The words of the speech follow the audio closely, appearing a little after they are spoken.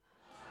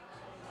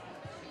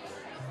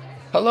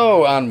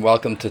Hello and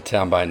welcome to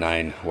 10 by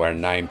 9, where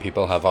 9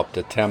 people have up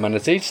to 10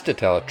 minutes each to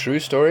tell a true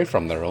story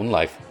from their own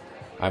life.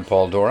 I'm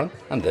Paul Doran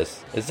and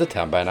this is the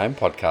 10 by 9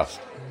 podcast.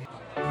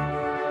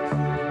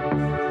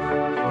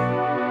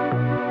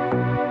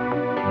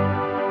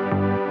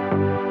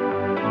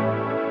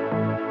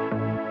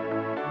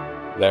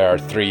 There are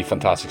 3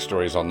 fantastic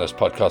stories on this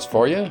podcast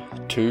for you,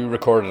 2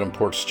 recorded in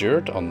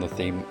Portstewart on the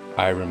theme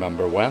I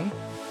Remember When,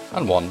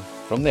 and 1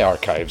 from the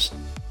archives,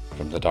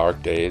 from the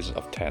dark days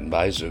of 10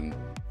 by Zoom.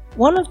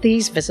 One of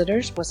these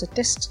visitors was a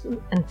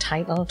distant,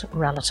 entitled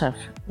relative,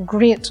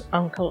 Great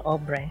Uncle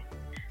Aubrey,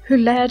 who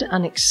led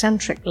an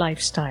eccentric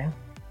lifestyle.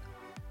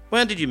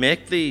 "When did you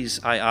make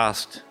these?" I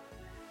asked.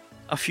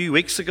 "A few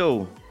weeks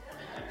ago,"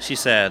 she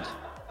said,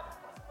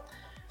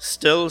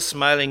 still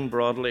smiling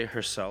broadly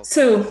herself.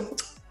 So,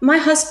 my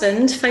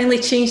husband finally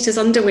changed his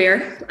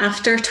underwear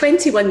after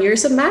 21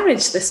 years of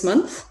marriage this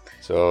month.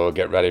 So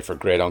get ready for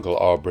Great Uncle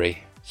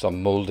Aubrey,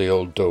 some mouldy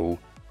old dough,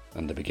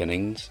 and the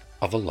beginnings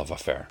of a love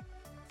affair.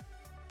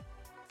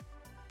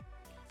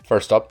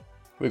 First up,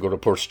 we go to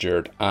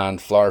Portstewart and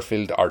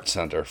Flowerfield Arts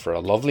Centre for a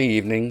lovely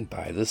evening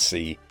by the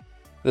sea.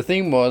 The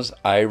theme was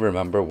I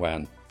Remember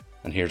When,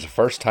 and here's a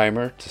first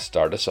timer to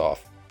start us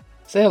off.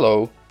 Say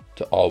hello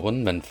to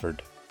Olwen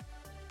Minford.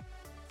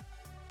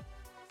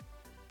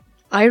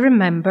 I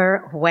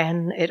remember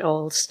when it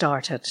all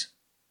started.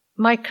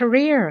 My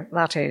career,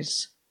 that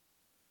is.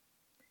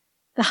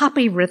 The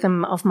happy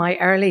rhythm of my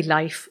early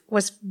life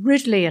was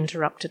rudely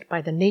interrupted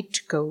by the need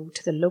to go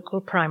to the local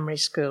primary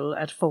school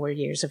at 4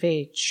 years of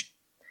age.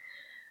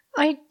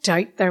 I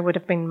doubt there would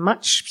have been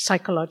much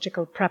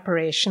psychological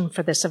preparation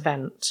for this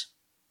event,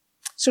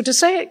 so to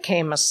say it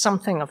came as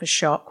something of a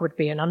shock would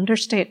be an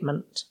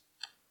understatement.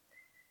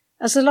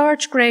 As the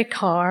large grey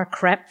car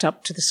crept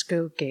up to the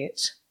school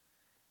gate,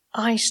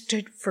 I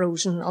stood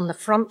frozen on the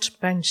front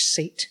bench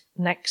seat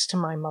next to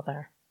my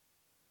mother.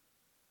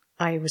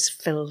 I was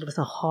filled with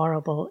a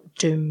horrible,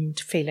 doomed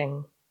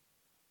feeling.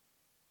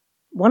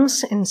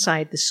 Once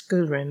inside the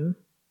schoolroom,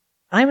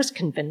 I was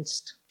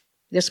convinced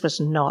this was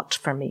not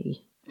for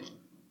me.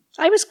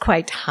 I was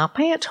quite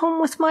happy at home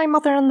with my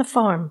mother on the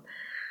farm.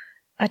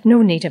 I'd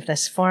no need of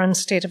this foreign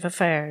state of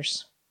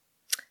affairs.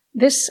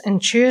 This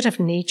intuitive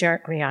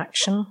knee-jerk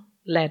reaction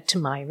led to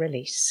my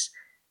release,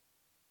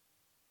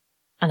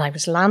 and I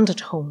was landed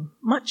home,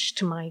 much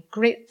to my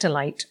great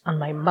delight and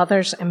my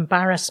mother's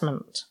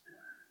embarrassment.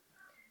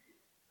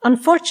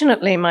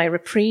 Unfortunately, my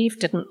reprieve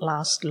didn't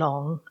last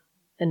long.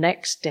 The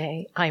next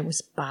day, I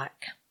was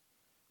back.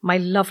 My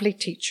lovely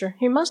teacher,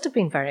 who must have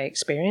been very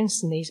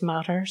experienced in these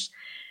matters,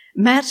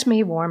 met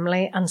me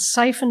warmly and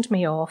siphoned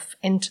me off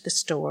into the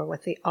store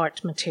with the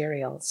art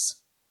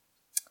materials.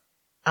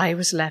 I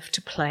was left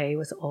to play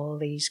with all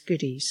these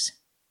goodies.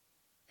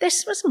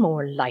 This was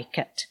more like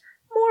it,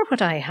 more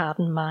what I had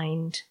in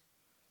mind.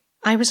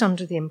 I was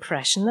under the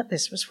impression that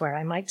this was where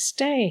I might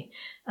stay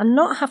and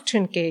not have to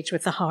engage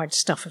with the hard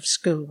stuff of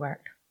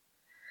schoolwork.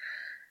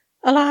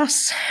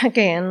 Alas,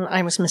 again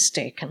I was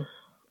mistaken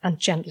and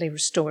gently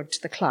restored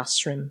to the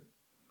classroom.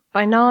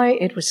 By now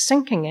it was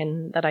sinking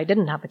in that I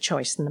didn't have a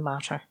choice in the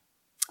matter.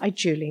 I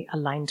duly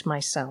aligned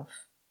myself.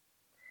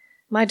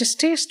 My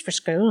distaste for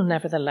school,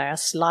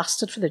 nevertheless,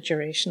 lasted for the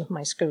duration of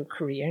my school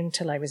career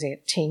until I was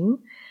 18.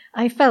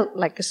 I felt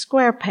like a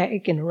square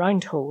peg in a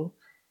round hole.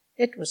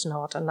 It was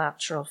not a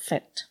natural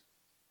fit.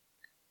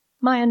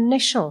 My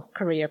initial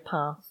career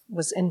path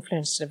was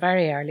influenced at a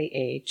very early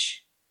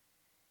age.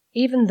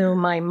 Even though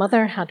my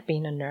mother had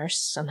been a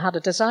nurse and had a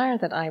desire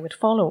that I would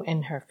follow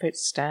in her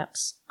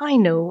footsteps, I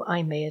know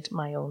I made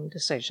my own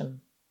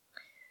decision.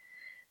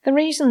 The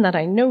reason that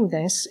I know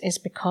this is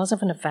because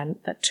of an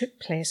event that took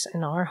place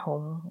in our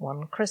home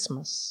one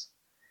Christmas.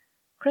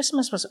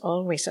 Christmas was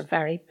always a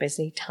very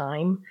busy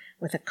time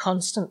with a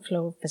constant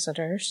flow of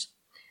visitors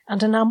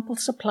and an ample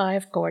supply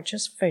of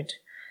gorgeous food.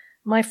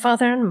 My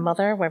father and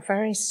mother were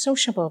very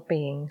sociable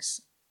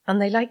beings, and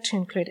they liked to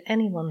include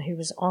anyone who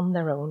was on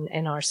their own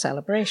in our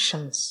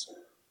celebrations.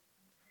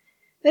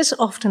 This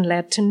often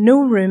led to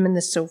no room in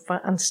the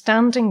sofa and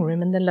standing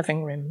room in the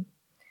living room.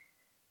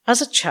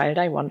 As a child,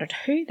 I wondered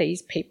who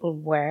these people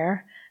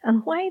were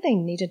and why they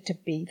needed to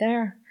be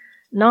there.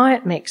 Now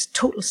it makes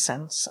total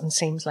sense and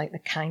seems like the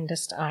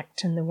kindest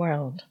act in the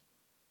world.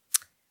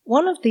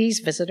 One of these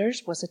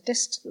visitors was a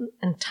distant,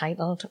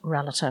 entitled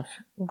relative,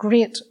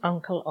 Great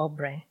Uncle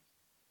Aubrey,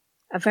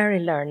 a very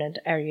learned,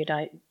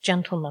 erudite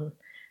gentleman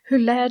who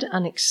led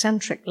an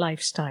eccentric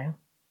lifestyle.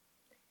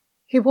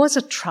 He was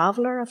a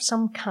traveller of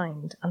some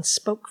kind and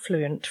spoke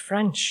fluent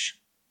French.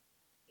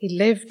 He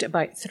lived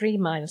about 3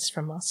 miles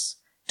from us,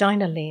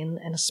 down a lane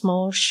in a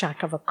small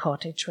shack of a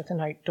cottage with an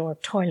outdoor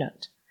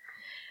toilet.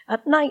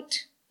 At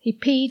night, he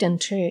peed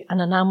into an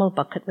enamel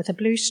bucket with a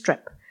blue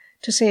strip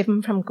to save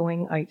him from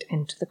going out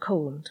into the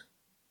cold.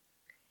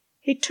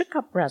 He took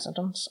up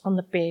residence on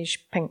the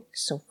beige-pink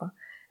sofa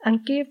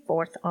and gave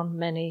forth on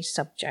many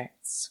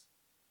subjects.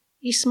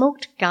 He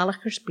smoked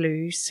Gallagher's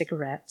Blue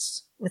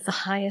cigarettes with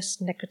the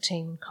highest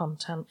nicotine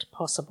content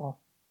possible.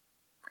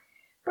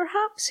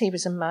 Perhaps he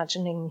was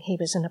imagining he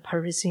was in a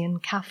Parisian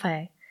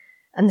cafe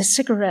and the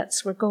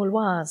cigarettes were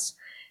Gauloise,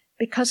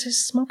 because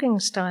his smoking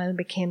style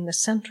became the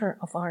centre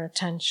of our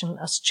attention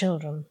as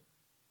children.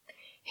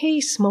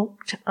 He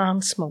smoked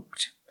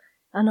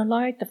and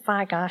allowed the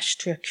fag ash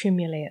to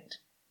accumulate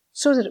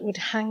so that it would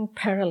hang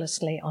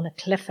perilously on a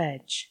cliff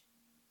edge.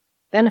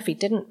 Then if he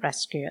didn't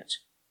rescue it,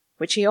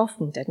 which he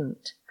often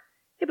didn't,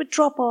 it would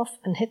drop off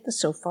and hit the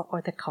sofa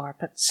or the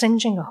carpet,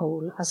 singeing a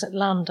hole as it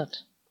landed.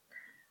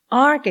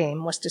 Our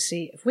game was to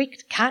see if we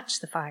could catch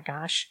the fag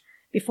ash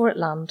before it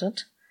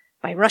landed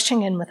by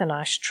rushing in with an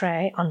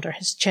ashtray under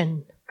his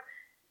chin.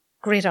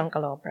 Great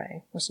Uncle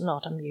Aubrey was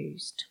not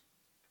amused.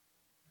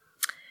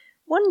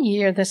 One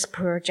year this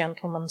poor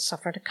gentleman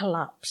suffered a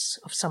collapse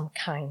of some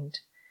kind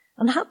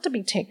and had to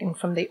be taken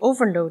from the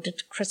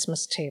overloaded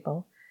Christmas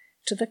table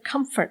to the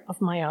comfort of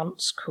my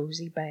aunt's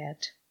cosy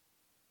bed.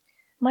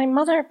 My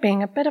mother,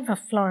 being a bit of a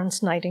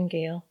Florence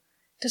Nightingale,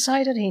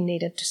 decided he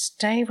needed to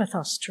stay with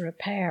us to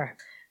repair.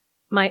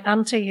 My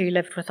auntie, who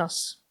lived with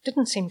us,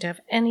 didn't seem to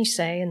have any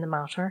say in the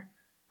matter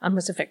and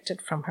was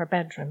evicted from her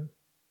bedroom.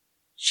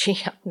 She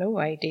had no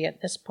idea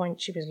at this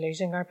point she was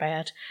losing her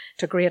bed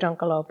to Great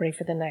Uncle Aubrey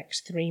for the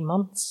next 3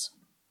 months.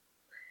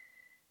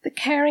 The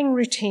caring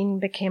routine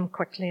became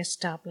quickly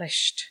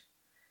established.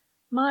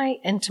 My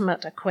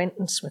intimate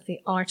acquaintance with the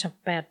art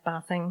of bed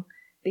bathing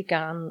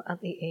began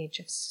at the age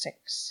of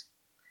 6.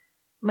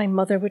 My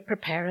mother would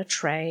prepare a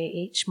tray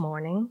each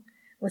morning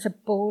with a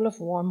bowl of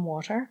warm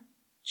water,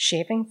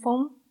 shaving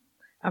foam,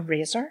 a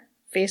razor,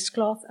 face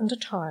cloth and a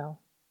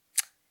towel.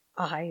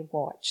 I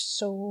watched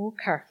so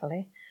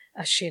carefully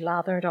as she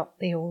lathered up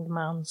the old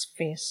man's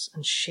face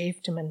and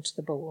shaved him into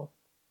the bowl.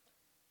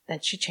 Then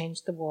she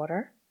changed the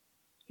water.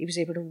 He was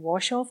able to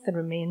wash off the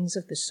remains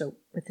of the soap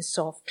with the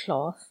soft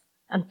cloth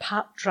and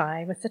pat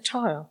dry with the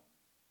towel.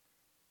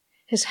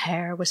 His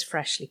hair was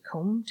freshly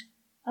combed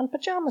and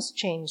pyjamas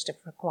changed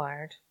if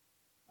required.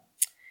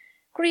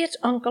 Great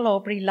Uncle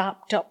Aubrey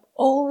lapped up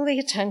all the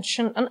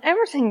attention and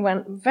everything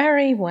went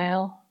very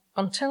well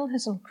until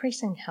his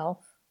increasing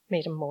health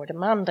made him more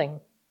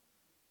demanding.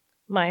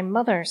 My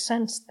mother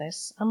sensed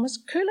this and was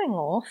cooling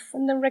off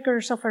in the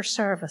rigours of her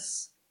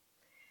service.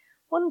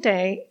 One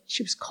day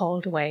she was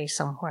called away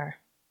somewhere.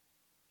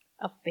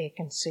 A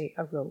vacancy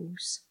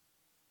arose.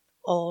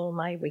 All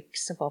my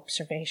weeks of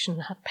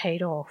observation had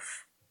paid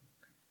off.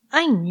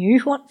 I knew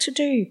what to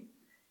do.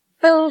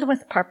 Filled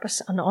with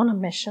purpose and on a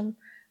mission,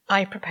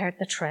 I prepared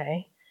the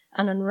tray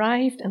and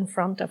arrived in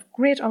front of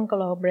Great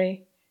Uncle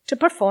Aubrey to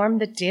perform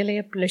the daily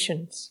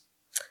ablutions.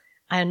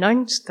 I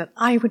announced that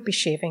I would be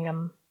shaving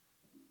him.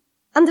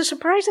 And the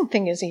surprising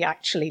thing is he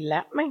actually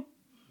let me.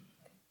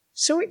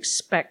 So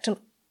expectant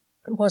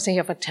was he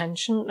of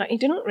attention that he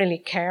didn't really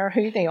care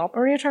who the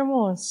operator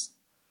was.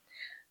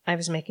 I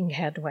was making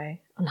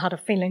headway and had a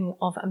feeling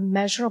of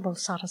immeasurable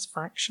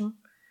satisfaction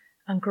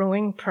and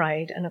growing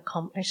pride in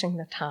accomplishing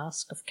the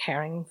task of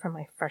caring for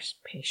my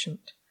first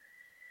patient.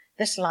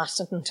 This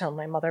lasted until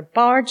my mother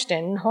barged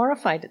in,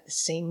 horrified at the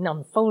scene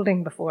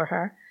unfolding before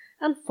her,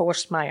 and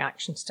forced my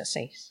actions to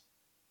cease.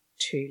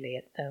 Too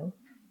late, though,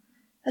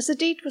 as the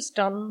deed was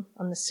done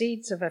and the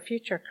seeds of a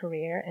future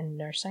career in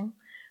nursing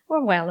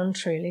were well and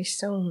truly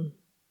sown.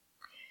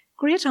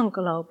 Great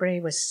Uncle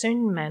Aubrey was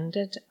soon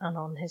mended and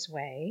on his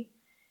way.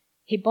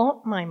 He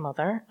bought my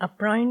mother a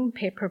brown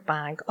paper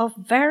bag of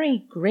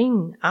very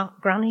green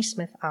Granny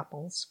Smith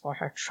apples for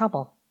her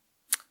trouble.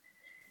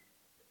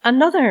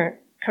 Another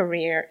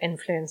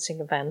career-influencing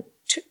event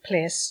took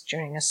place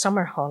during a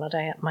summer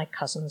holiday at my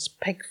cousin's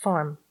pig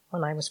farm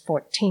when I was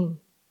 14.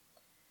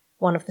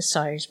 One of the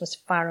sows was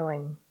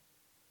farrowing.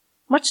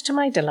 Much to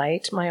my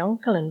delight, my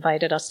uncle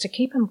invited us to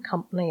keep him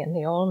company in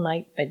the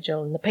all-night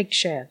vigil in the pig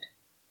shed.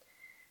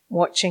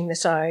 Watching the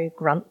sow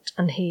grunt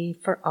and heave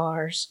for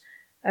hours,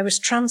 I was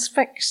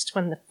transfixed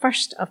when the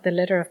first of the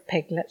litter of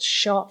piglets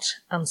shot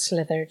and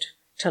slithered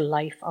to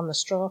life on the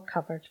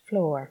straw-covered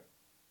floor.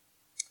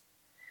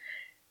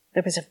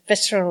 There was a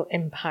visceral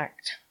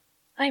impact.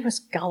 I was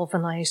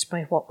galvanised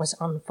by what was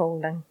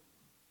unfolding.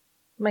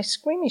 My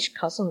squeamish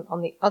cousin,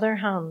 on the other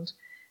hand,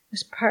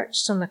 was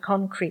perched on the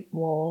concrete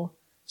wall,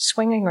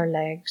 swinging her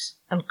legs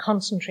and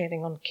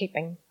concentrating on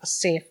keeping a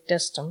safe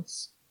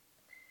distance.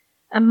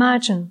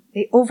 Imagine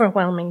the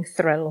overwhelming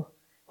thrill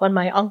when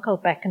my uncle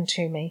beckoned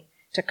to me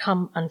to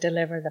come and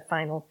deliver the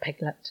final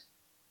piglet.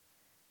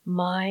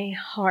 My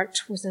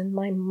heart was in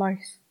my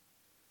mouth.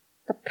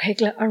 The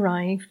piglet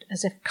arrived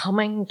as if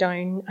coming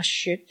down a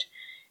chute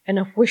in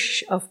a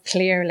whoosh of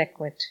clear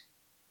liquid.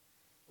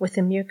 With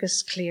the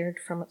mucus cleared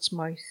from its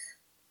mouth,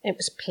 it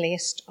was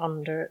placed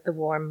under the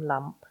warm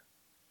lamp.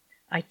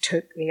 I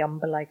took the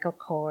umbilical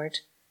cord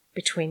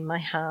between my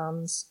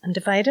hands and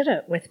divided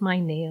it with my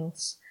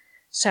nails,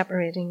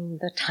 separating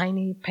the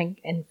tiny pink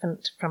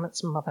infant from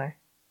its mother.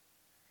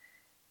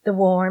 The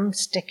warm,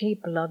 sticky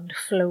blood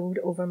flowed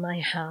over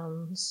my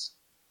hands.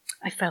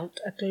 I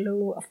felt a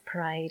glow of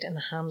pride in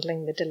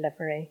handling the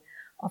delivery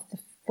of the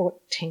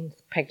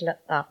 14th piglet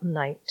that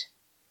night.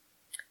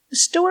 The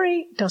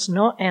story does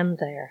not end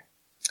there.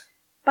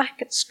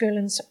 Back at school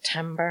in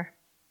September,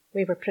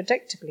 we were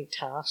predictably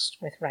tasked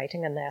with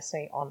writing an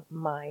essay on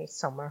my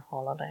summer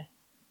holiday.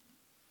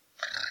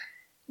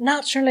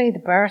 Naturally, the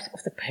birth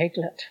of the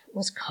piglet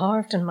was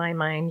carved in my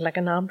mind like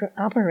an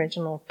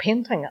Aboriginal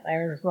painting at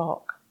Ayers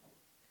Rock.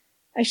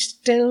 I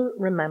still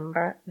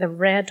remember the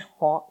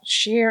red-hot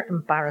sheer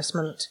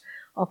embarrassment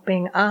of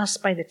being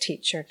asked by the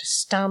teacher to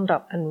stand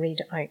up and read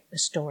out the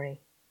story.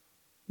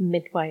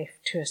 Midwife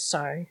to a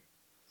sow.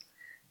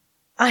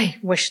 I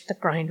wished the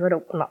ground would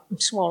open up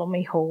and swallow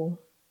me whole.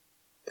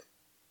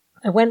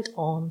 I went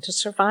on to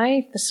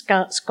survive the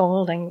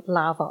scalding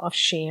lava of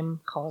shame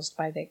caused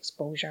by the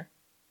exposure.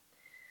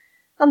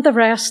 And the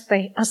rest,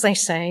 as they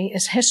say,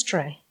 is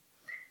history.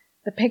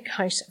 The pig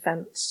house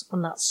events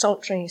on that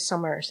sultry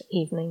summer's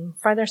evening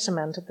further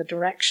cemented the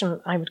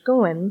direction I would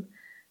go in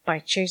by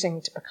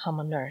choosing to become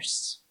a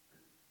nurse.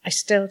 I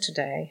still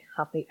today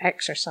have the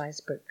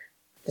exercise book,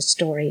 the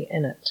story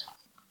in it.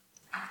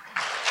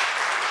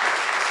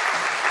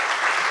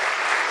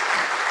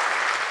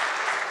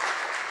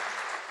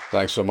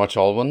 Thanks so much,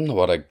 Olwen.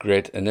 What a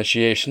great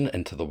initiation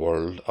into the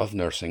world of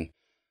nursing.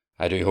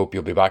 I do hope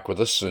you'll be back with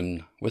us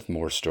soon with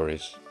more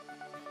stories.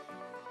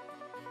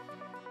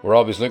 We're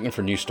always looking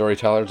for new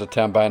storytellers at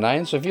 10 by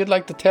 9, so if you'd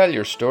like to tell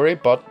your story,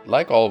 but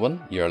like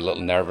Olwen, you're a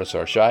little nervous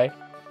or shy,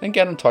 then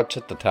get in touch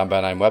at the 10 by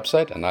 9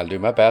 website and I'll do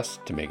my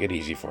best to make it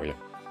easy for you.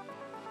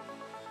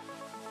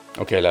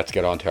 Okay, let's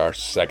get on to our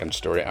second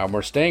story, and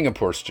we're staying in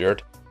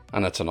Portstewart,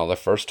 and it's another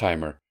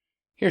first-timer.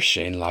 Here's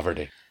Shane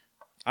Laverty.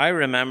 I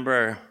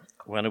remember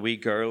when a wee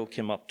girl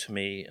came up to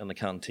me in the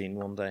canteen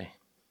one day.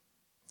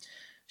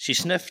 She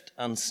sniffed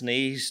and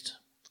sneezed,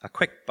 a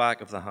quick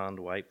back of the hand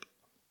wipe.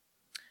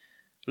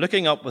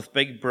 Looking up with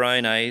big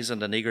brown eyes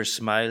and an eager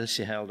smile,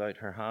 she held out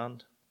her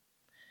hand.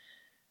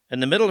 In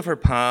the middle of her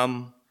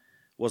palm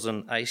was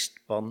an iced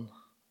bun,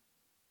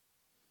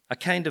 a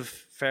kind of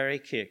fairy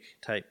cake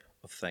type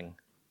of thing.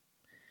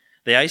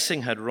 The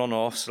icing had run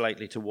off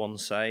slightly to one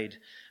side,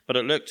 but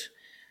it looked,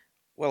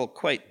 well,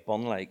 quite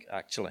bun-like,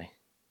 actually.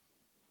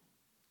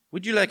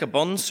 "Would you like a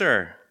bun,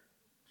 sir?"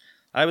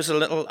 I was a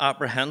little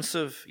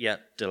apprehensive,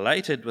 yet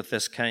delighted with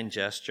this kind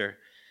gesture,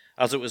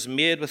 as it was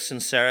made with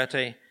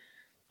sincerity,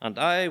 and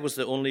I was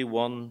the only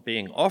one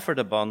being offered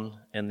a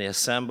bun in the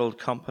assembled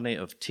company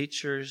of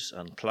teachers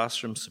and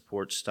classroom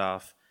support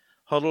staff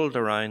huddled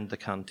around the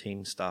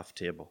canteen staff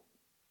table.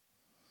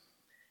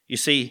 You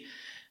see,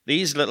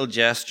 these little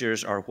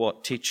gestures are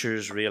what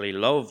teachers really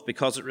love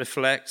because it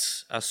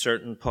reflects a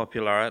certain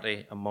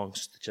popularity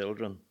amongst the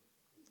children.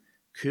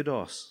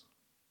 Kudos.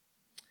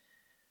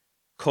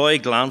 Coy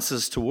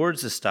glances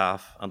towards the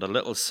staff and a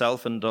little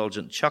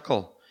self-indulgent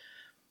chuckle.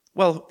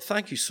 "Well,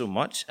 thank you so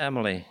much,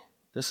 Emily.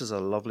 This is a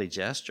lovely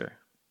gesture."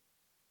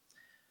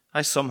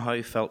 I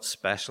somehow felt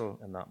special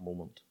in that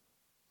moment.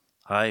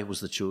 I was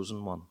the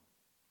chosen one,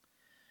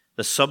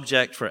 the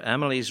subject for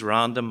Emily's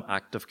random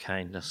act of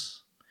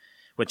kindness,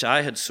 which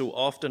I had so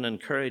often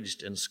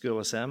encouraged in school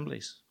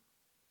assemblies.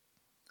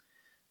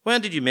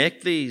 "When did you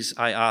make these?"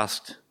 I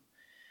asked,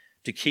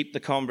 to keep the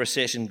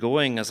conversation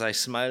going as I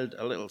smiled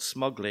a little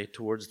smugly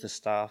towards the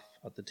staff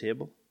at the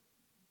table.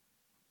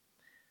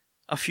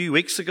 "A few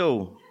weeks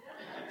ago,"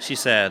 she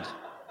said,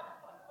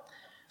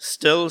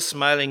 still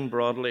smiling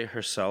broadly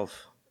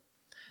herself,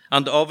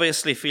 and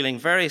obviously feeling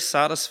very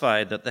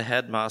satisfied that the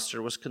headmaster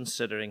was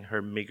considering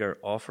her meagre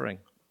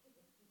offering.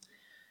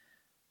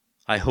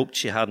 I hoped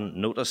she hadn't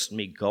noticed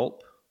me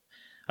gulp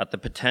at the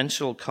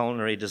potential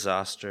culinary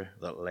disaster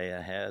that lay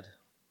ahead.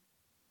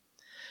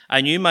 I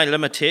knew my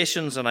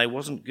limitations and I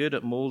wasn't good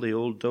at mouldy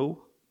old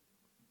dough.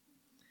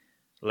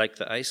 Like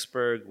the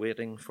iceberg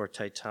waiting for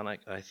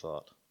Titanic, I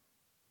thought.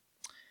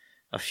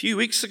 "A few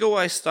weeks ago,"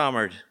 I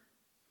stammered.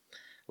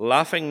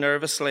 Laughing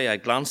nervously, I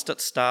glanced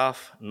at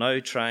staff, now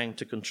trying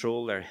to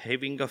control their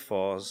heaving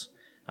guffaws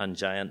and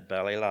giant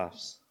belly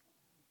laughs.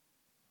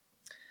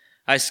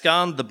 I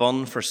scanned the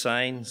bun for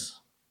signs.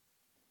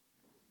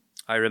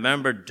 I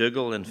remembered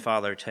Dougal in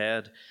Father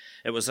Ted.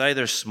 It was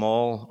either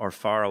small or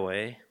far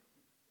away.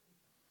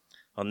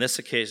 On this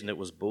occasion, it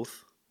was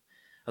both,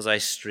 as I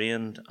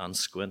strained and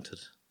squinted.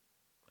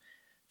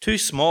 Too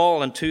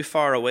small and too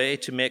far away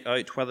to make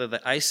out whether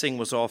the icing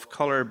was off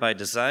colour by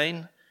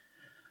design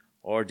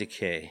or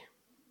decay.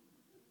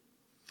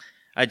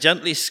 I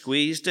gently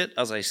squeezed it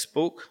as I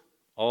spoke,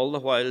 all the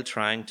while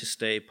trying to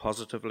stay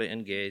positively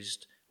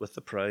engaged with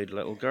the proud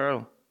little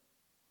girl.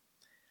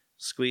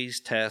 Squeeze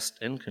test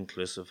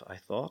inconclusive, I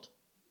thought.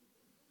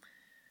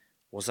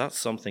 Was that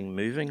something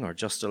moving or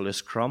just a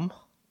loose crumb?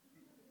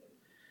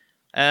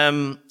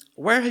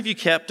 "Where have you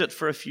kept it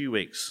for a few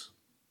weeks?"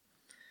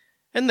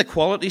 "In the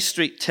Quality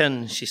Street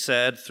tin," she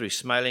said through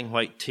smiling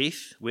white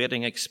teeth,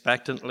 waiting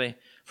expectantly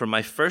for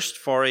my first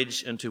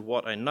forage into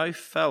what I now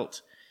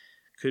felt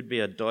could be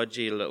a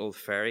dodgy little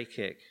fairy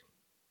cake.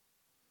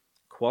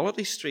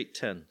 Quality Street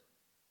tin.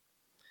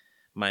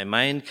 My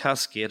mind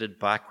cascaded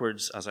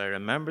backwards as I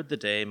remembered the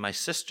day my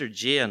sister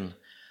Jane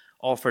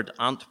offered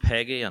Aunt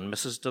Peggy and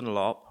Mrs.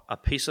 Dunlop a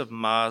piece of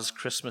Ma's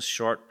Christmas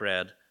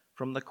shortbread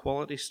from the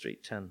Quality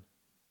Street tin.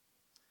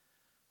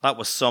 That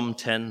was some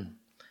tin,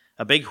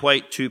 A big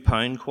white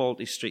 £2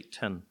 quality street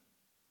tin.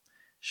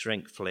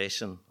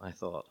 Shrinkflation, I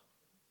thought.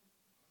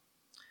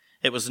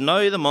 It was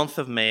now the month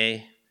of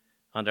May,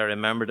 and I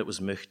remembered it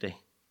was Mouldy.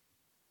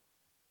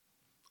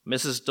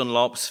 Mrs.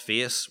 Dunlop's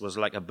face was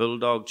like a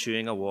bulldog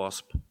chewing a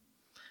wasp,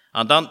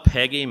 and Aunt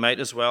Peggy might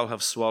as well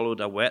have swallowed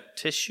a wet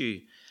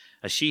tissue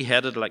as she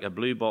headed like a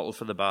blue bottle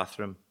for the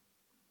bathroom.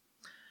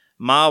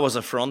 Ma was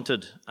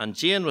affronted, and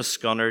Jane was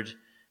scunnered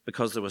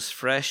because there was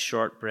fresh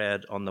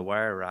shortbread on the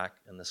wire rack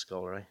in the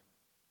scullery.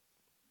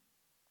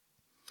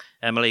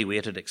 Emily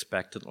waited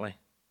expectantly.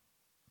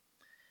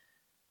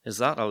 Is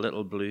that a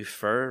little blue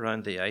fur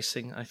around the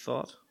icing, I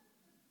thought,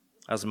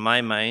 as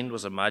my mind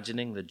was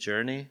imagining the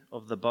journey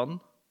of the bun?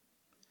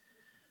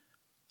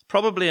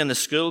 Probably in the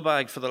school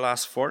bag for the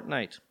last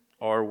fortnight,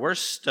 or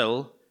worse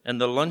still, in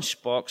the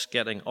lunchbox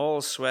getting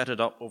all sweated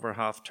up over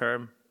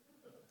half-term.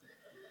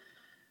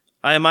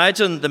 I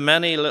imagined the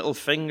many little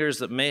fingers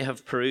that may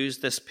have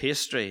perused this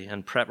pastry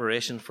in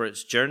preparation for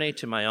its journey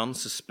to my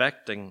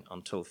unsuspecting,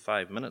 until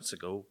 5 minutes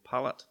ago,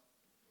 palate.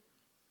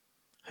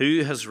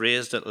 Who has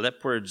raised it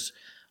lipwards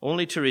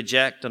only to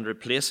reject and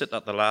replace it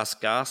at the last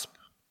gasp,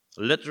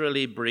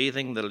 literally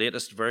breathing the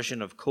latest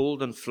version of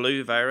cold and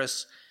flu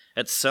virus,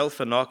 itself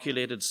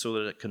inoculated so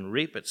that it can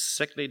reap its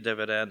sickly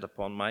dividend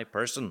upon my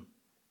person?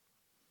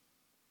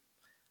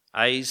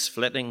 Eyes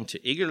flitting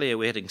to eagerly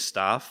awaiting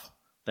staff,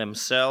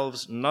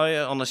 themselves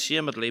now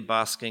unashamedly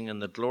basking in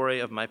the glory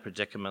of my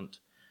predicament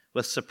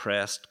with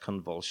suppressed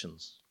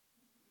convulsions.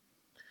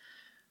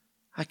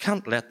 I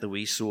can't let the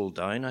wee soul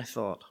down, I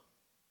thought.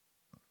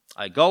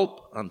 I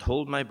gulp and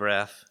hold my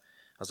breath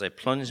as I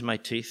plunge my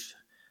teeth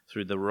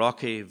through the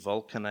rocky,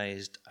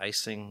 vulcanized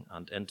icing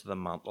and into the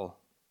mantle.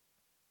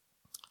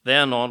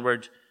 Then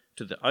onward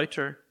to the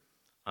outer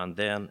and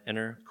then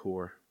inner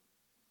core.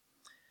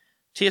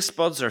 Taste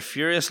buds are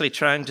furiously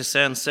trying to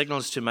send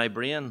signals to my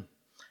brain.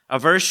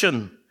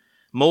 Aversion,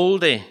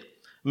 mouldy,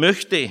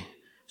 Mouldy,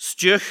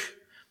 stewch,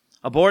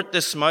 abort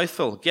this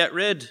mouthful, get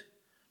rid.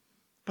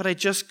 But I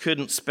just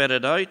couldn't spit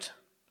it out.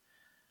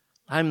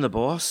 I'm the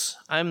boss.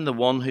 I'm the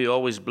one who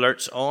always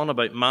blurts on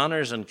about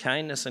manners and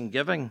kindness and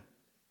giving.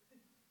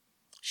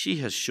 She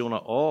has shown it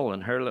all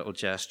in her little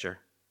gesture.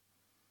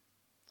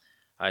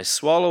 I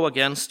swallow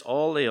against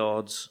all the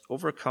odds,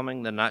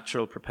 overcoming the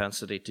natural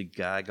propensity to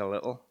gag a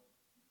little.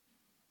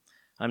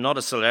 I'm not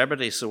a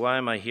celebrity, so why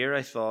am I here,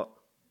 I thought.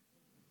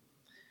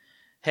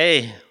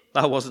 Hey,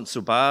 that wasn't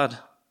so bad.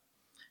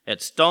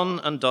 It's done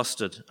and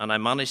dusted, and I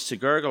managed to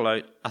gurgle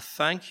out a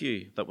thank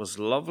you that was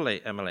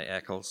lovely, Emily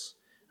Eccles,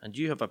 and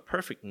you have a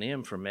perfect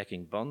name for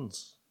making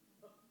buns.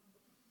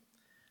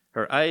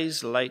 Her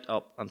eyes light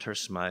up and her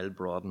smile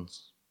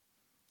broadens.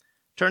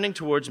 Turning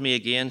towards me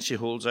again, she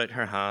holds out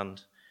her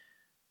hand.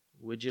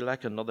 Would you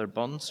like another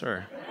bun,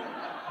 sir?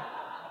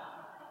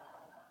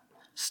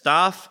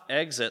 Staff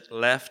exit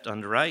left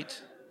and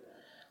right.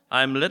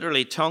 I'm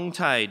literally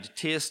tongue-tied,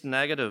 taste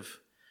negative.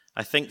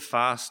 I think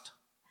fast.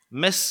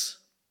 Miss,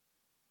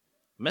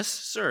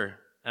 sir?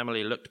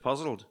 Emily looked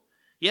puzzled.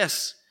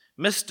 Yes,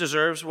 Miss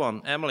deserves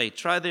one. Emily,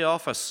 try the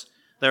office.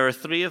 There are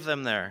 3 of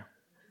them there.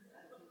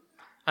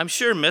 I'm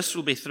sure Miss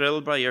will be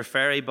thrilled by your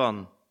fairy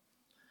bun.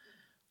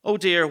 Oh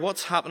dear,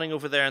 what's happening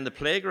over there in the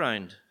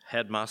playground?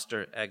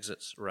 Headmaster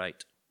exits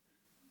right.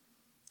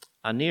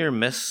 A near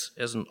miss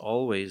isn't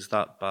always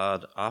that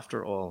bad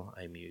after all,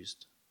 I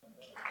mused.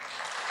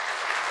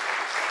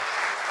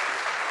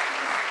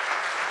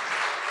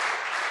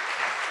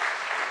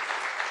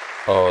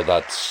 Oh,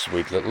 that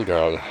sweet little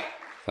girl.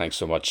 Thanks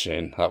so much,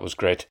 Shane. That was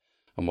great.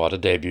 And what a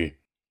debut.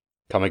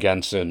 Come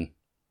again soon.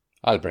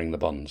 I'll bring the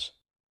buns.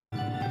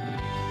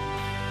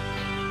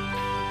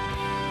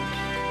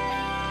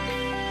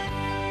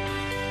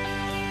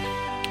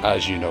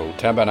 As you know,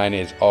 10 by 9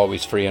 is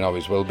always free and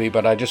always will be,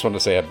 but I just want to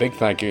say a big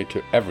thank you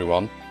to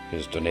everyone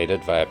who's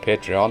donated via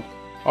Patreon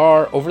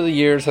or over the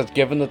years has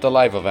given at the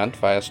live event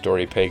via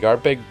Story Pig, our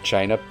big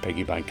China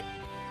piggy bank.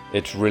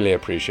 It's really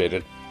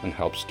appreciated and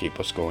helps keep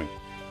us going.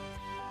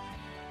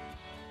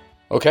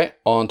 Okay,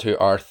 on to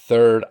our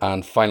third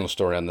and final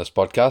story on this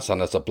podcast, and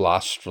it's a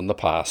blast from the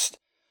past.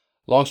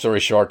 Long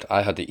story short,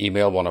 I had to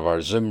email one of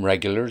our Zoom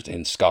regulars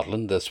in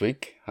Scotland this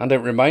week, and it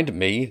reminded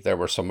me there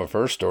were some of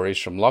her stories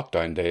from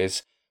lockdown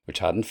days which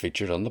hadn't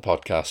featured on the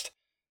podcast.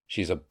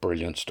 She's a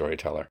brilliant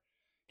storyteller.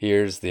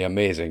 Here's the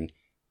amazing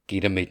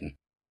Gyda Meeten.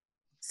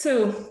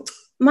 So,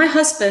 my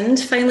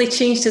husband finally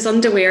changed his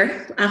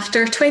underwear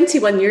after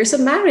 21 years of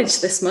marriage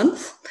this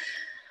month.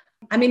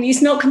 I mean,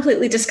 he's not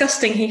completely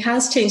disgusting. He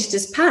has changed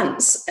his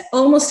pants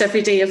almost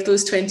every day of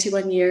those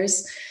 21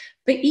 years.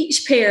 But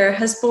each pair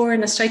has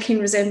borne a striking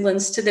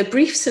resemblance to the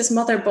briefs his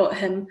mother bought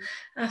him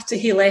after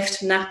he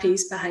left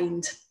nappies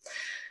behind.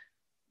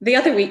 The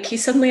other week, he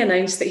suddenly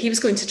announced that he was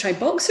going to try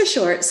boxer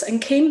shorts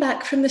and came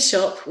back from the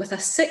shop with a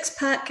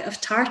 6-pack of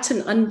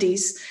tartan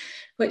undies,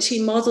 which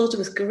he modelled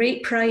with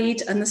great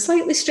pride and the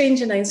slightly strange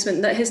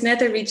announcement that his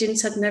nether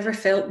regions had never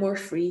felt more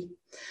free.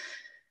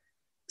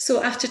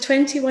 So after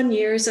 21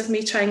 years of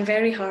me trying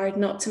very hard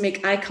not to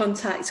make eye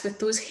contact with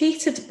those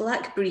hated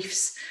black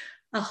briefs,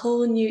 a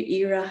whole new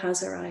era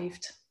has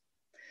arrived.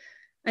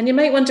 And you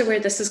might wonder where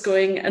this is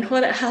going and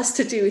what it has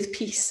to do with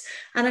peace.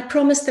 And I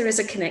promise there is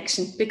a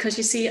connection, because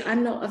you see,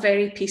 I'm not a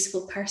very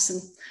peaceful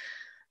person.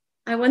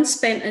 I once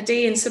spent a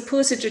day in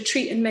supposed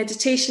retreat and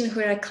meditation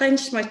where I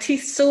clenched my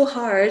teeth so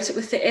hard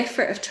with the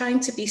effort of trying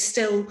to be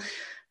still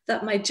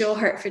that my jaw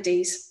hurt for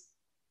days.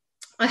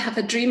 I have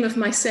a dream of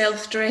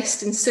myself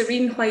dressed in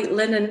serene white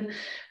linen,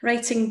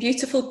 writing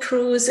beautiful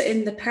prose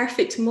in the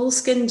perfect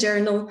moleskin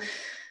journal,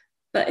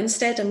 but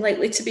instead I'm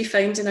likely to be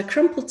found in a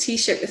crumpled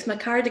t-shirt with my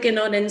cardigan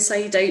on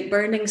inside out,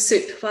 burning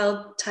soup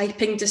while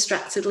typing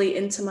distractedly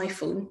into my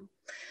phone.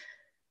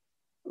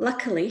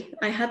 Luckily,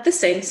 I had the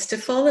sense to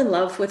fall in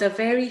love with a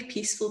very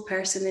peaceful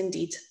person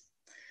indeed.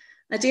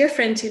 A dear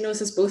friend who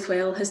knows us both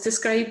well has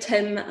described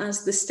him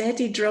as the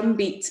steady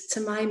drumbeat to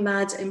my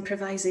mad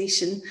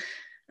improvisation,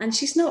 and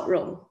she's not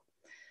wrong.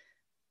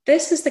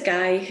 This is the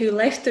guy who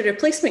left the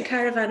replacement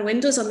caravan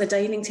windows on the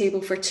dining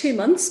table for 2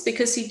 months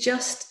because he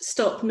just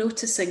stopped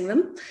noticing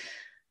them,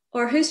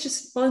 or whose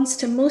response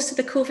to most of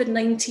the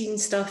COVID-19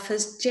 stuff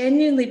has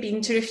genuinely been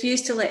to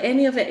refuse to let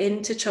any of it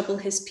in to trouble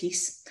his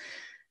peace.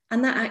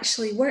 And that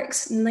actually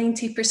works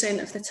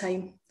 90% of the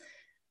time.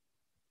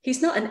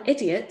 He's not an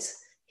idiot,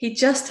 he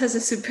just has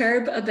a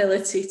superb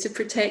ability to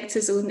protect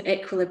his own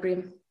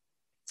equilibrium.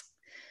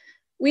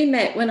 We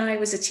met when I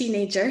was a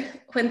teenager,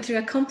 when through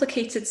a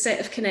complicated set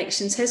of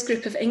connections, his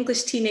group of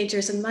English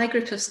teenagers and my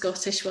group of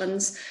Scottish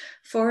ones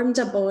formed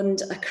a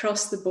bond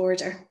across the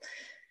border.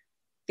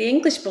 The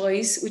English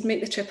boys would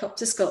make the trip up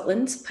to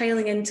Scotland,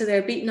 piling into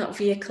their beaten up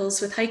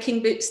vehicles with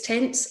hiking boots,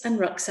 tents and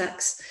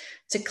rucksacks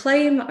to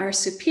climb our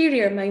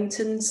superior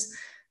mountains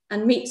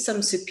and meet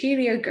some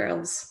superior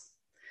girls.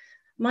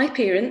 My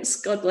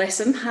parents, God bless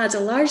them, had a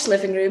large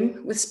living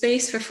room with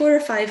space for 4 or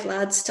 5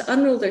 lads to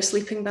unroll their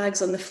sleeping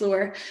bags on the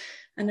floor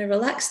and a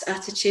relaxed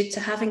attitude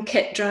to having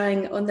kit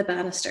drying on the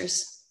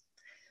banisters.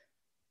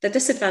 The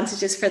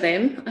disadvantages for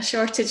them, a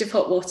shortage of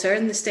hot water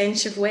and the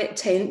stench of wet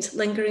tent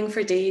lingering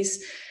for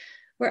days,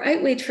 were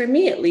outweighed for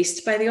me at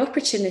least by the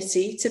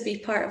opportunity to be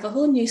part of a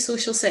whole new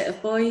social set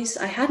of boys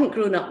I hadn't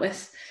grown up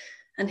with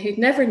and who'd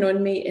never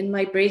known me in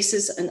my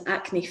braces and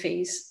acne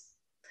phase.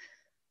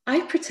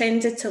 I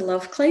pretended to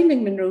love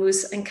climbing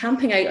Munros and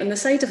camping out on the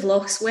side of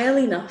lochs well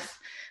enough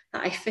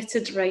that I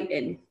fitted right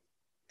in.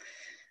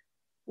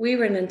 We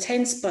were an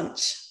intense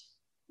bunch.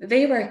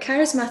 They were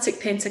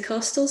charismatic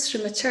Pentecostals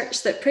from a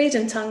church that prayed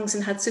in tongues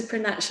and had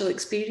supernatural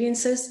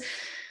experiences,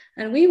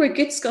 and we were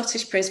good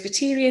Scottish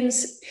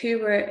Presbyterians who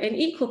were in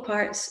equal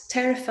parts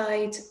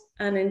terrified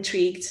and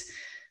intrigued,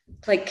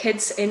 like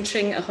kids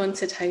entering a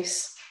haunted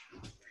house.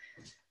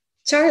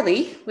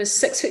 Charlie was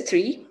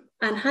 6'3"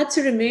 and had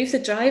to remove the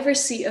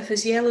driver's seat of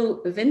his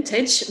yellow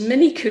vintage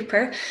Mini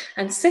Cooper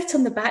and sit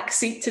on the back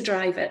seat to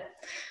drive it.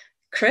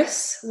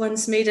 Chris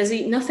once made us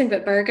eat nothing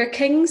but Burger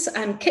Kings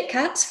and Kit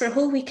Kats for a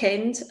whole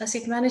weekend as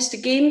he'd managed to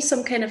game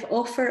some kind of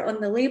offer on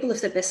the label of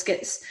the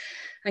biscuits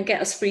and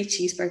get us free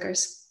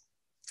cheeseburgers.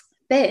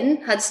 Ben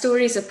had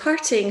stories of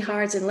partying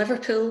hard in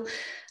Liverpool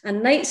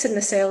and nights in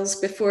the cells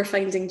before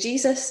finding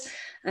Jesus.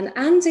 And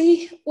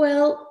Andy,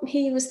 well,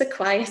 he was the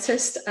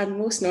quietest and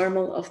most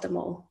normal of them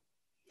all.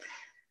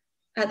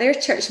 At their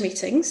church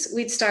meetings,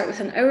 we'd start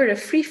with an hour of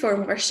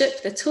freeform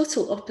worship, the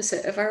total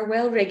opposite of our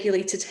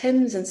well-regulated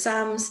hymns and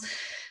psalms,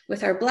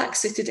 with our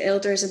black-suited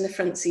elders in the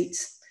front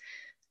seats.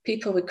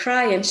 People would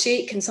cry and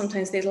shake, and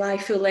sometimes they'd lie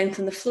full length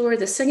on the floor.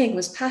 The singing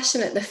was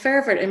passionate, the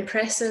fervour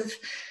impressive,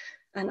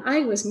 and I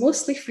was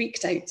mostly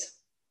freaked out.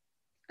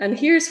 And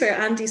here's where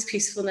Andy's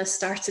peacefulness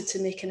started to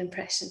make an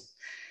impression.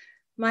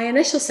 My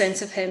initial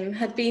sense of him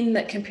had been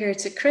that compared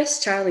to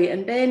Chris, Charlie,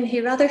 and Ben, he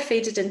rather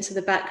faded into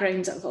the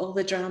background of all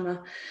the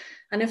drama.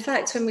 And in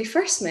fact, when we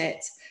first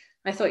met,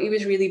 I thought he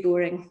was really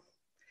boring.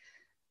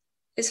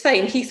 It's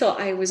fine, he thought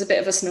I was a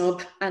bit of a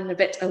snob and a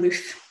bit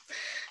aloof.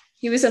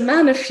 He was a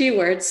man of few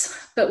words,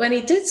 but when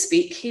he did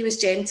speak, he was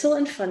gentle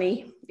and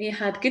funny. He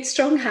had good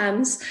strong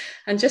hands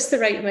and just the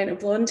right amount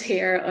of blonde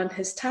hair on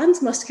his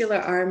tanned muscular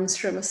arms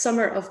from a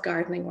summer of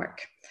gardening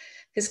work.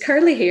 His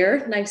curly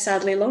hair, now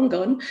sadly long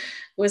gone,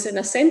 was in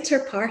a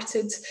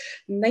centre-parted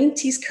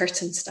 90s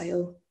curtain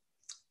style.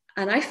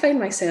 And I found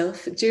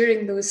myself,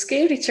 during those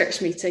scary church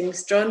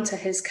meetings, drawn to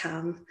his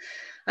calm.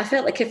 I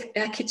felt like if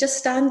I could just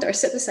stand or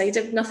sit beside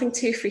him, nothing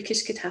too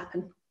freakish could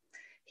happen.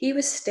 He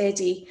was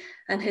steady,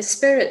 and his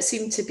spirit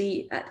seemed to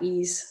be at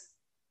ease.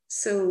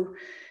 So,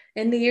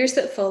 in the years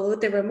that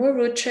followed, there were more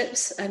road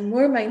trips and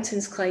more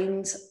mountains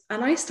climbed,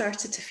 and I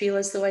started to feel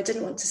as though I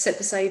didn't want to sit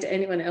beside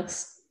anyone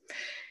else.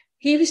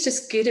 He was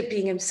just good at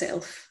being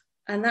himself,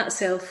 and that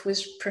self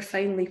was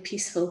profoundly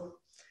peaceful.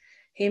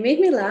 He made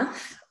me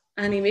laugh,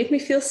 and he made me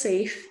feel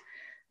safe,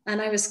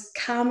 and I was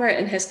calmer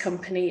in his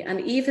company and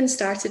even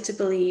started to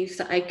believe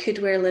that I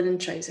could wear linen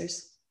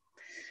trousers.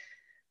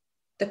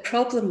 The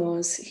problem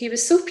was he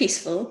was so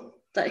peaceful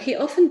that he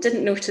often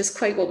didn't notice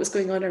quite what was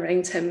going on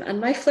around him, and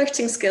my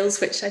flirting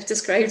skills, which I've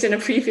described in a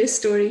previous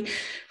story,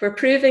 were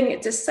proving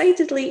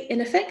decidedly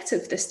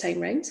ineffective this time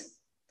round.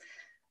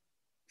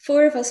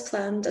 4 of us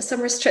planned a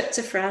summer's trip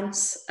to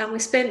France, and we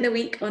spent the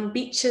week on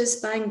beaches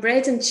buying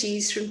bread and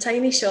cheese from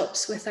tiny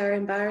shops with our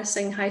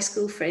embarrassing high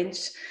school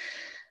French,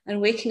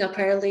 and waking up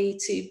early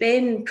to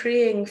Ben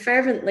praying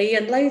fervently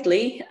and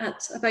loudly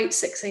at about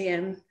 6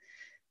 a.m.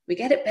 "We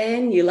get it,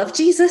 Ben, you love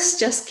Jesus,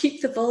 just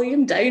keep the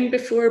volume down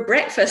before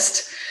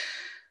breakfast."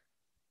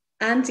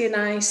 Andy and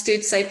I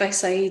stood side by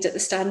side at the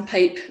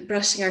standpipe,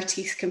 brushing our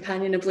teeth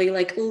companionably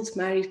like old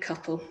married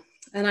couple.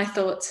 And I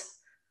thought,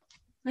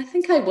 I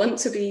think I want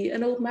to be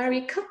an old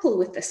married couple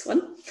with this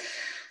one.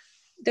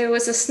 There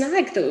was a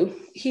snag though.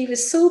 He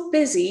was so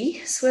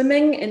busy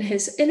swimming in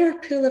his inner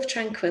pool of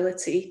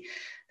tranquility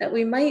that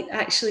we might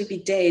actually be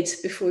dead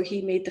before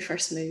he made the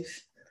first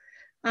move.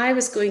 I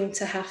was going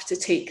to have to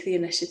take the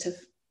initiative.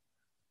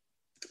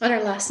 On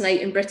our last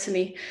night in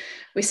Brittany,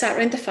 we sat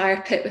round the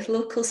fire pit with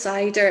local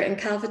cider and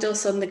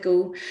Calvados on the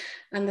go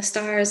and the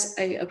stars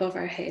out above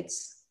our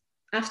heads.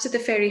 After the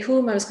ferry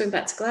home, I was going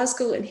back to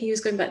Glasgow and he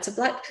was going back to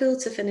Blackpool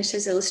to finish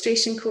his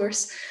illustration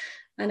course.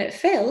 And it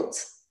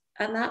felt,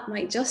 and that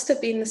might just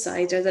have been the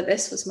cider, that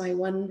this was my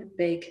one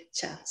big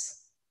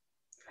chance.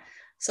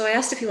 So I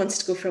asked if he wanted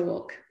to go for a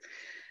walk.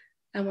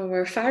 And when we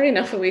were far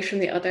enough away from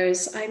the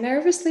others, I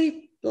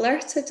nervously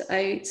blurted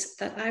out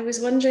that I was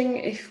wondering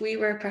if we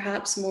were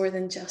perhaps more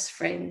than just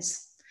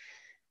friends.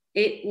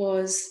 It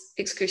was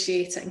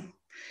excruciating.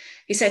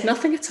 He said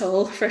nothing at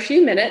all for a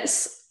few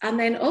minutes and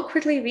then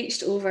awkwardly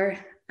reached over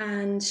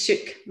and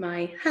shook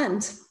my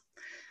hand.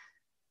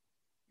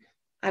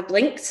 I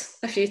blinked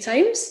a few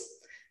times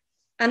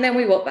and then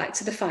we walked back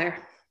to the fire.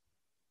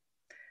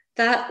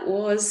 That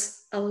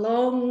was a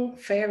long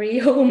ferry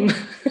home,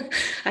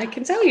 I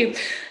can tell you.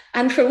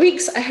 And for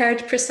weeks I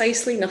heard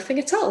precisely nothing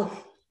at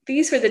all.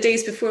 These were the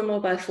days before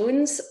mobile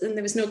phones and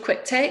there was no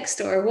quick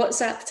text or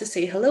WhatsApp to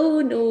say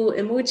hello, no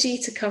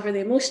emoji to cover the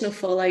emotional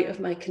fallout of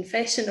my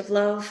confession of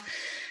love,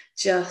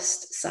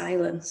 just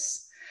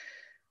silence.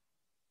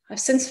 I've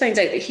since found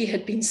out that he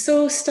had been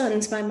so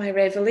stunned by my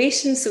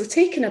revelation, so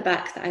taken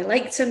aback that I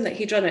liked him, that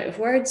he'd run out of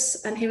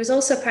words, and he was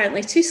also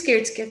apparently too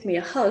scared to give me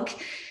a hug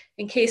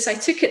in case I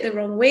took it the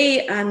wrong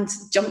way and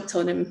jumped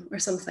on him or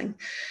something.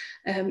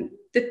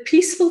 The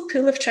peaceful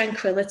pool of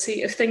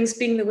tranquility of things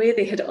being the way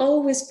they had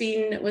always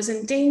been was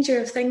in danger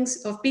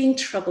of being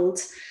troubled.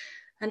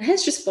 And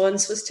his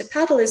response was to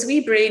paddle his wee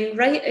brain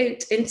right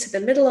out into the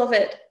middle of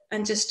it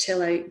and just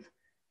chill out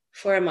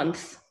for a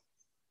month.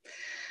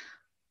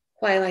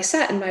 While I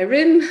sat in my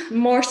room,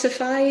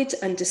 mortified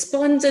and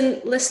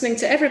despondent, listening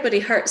to Everybody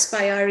Hurts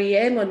by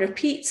R.E.M. on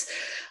repeat,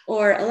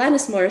 or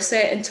Alanis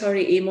Morissette and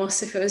Tori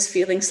Amos if I was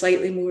feeling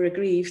slightly more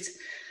aggrieved.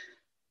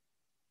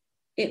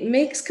 It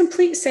makes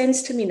complete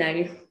sense to me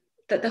now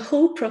that the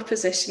whole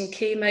proposition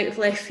came out of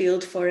left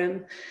field for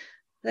him,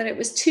 that it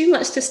was too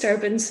much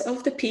disturbance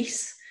of the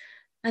peace,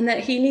 and that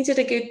he needed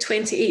a good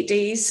 28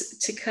 days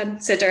to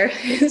consider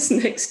his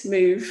next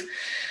move.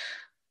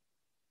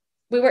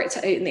 We worked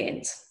it out in the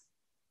end.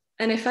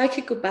 And if I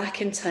could go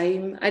back in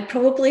time, I'd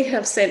probably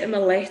have sent him a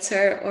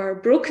letter or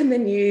broken the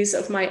news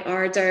of my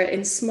ardour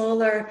in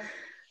smaller,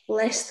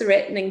 less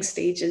threatening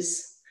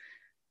stages.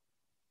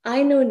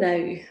 I know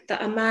now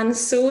that a man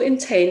so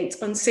intent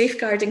on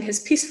safeguarding his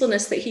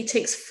peacefulness that he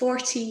takes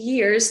 40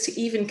 years to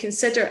even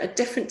consider a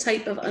different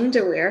type of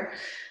underwear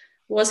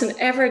wasn't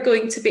ever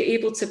going to be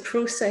able to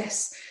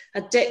process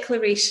a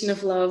declaration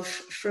of love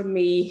from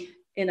me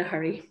in a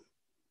hurry.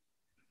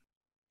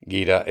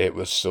 Gyda, it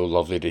was so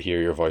lovely to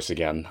hear your voice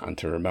again and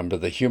to remember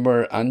the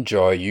humour and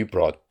joy you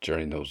brought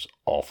during those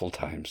awful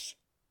times.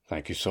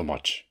 Thank you so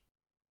much.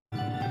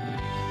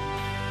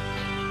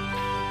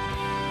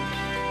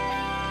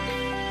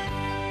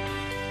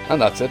 And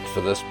that's it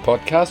for this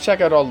podcast.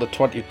 Check out all the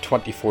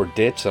 2024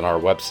 dates on our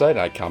website.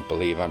 I can't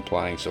believe I'm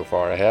planning so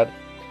far ahead.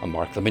 And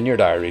mark them in your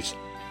diaries.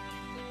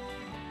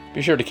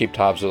 Be sure to keep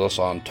tabs with us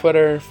on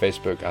Twitter,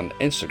 Facebook and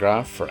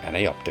Instagram for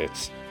any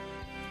updates.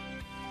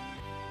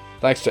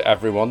 Thanks to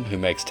everyone who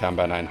makes 10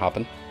 by 9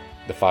 happen.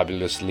 The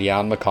fabulous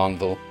Leanne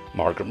McConville,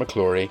 Margaret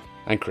McClory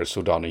and Chris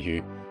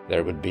O'Donoghue.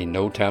 There would be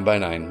no 10 by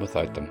 9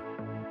 without them.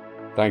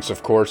 Thanks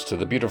of course to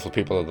the beautiful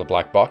people of the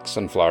Black Box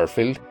and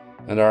Flowerfield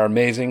and our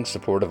amazing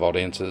supportive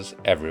audiences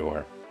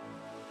everywhere.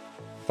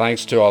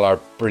 Thanks to all our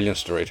brilliant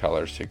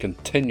storytellers who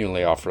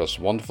continually offer us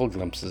wonderful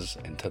glimpses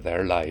into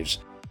their lives.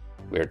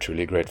 We are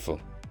truly grateful.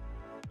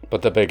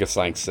 But the biggest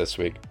thanks this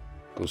week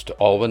goes to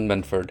Olwen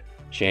Minford,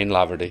 Shane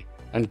Laverty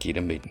and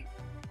Gyda Meeten.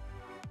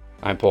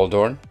 I'm Paul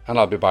Doran and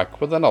I'll be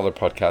back with another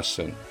podcast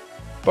soon.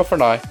 But for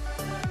now,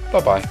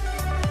 bye bye.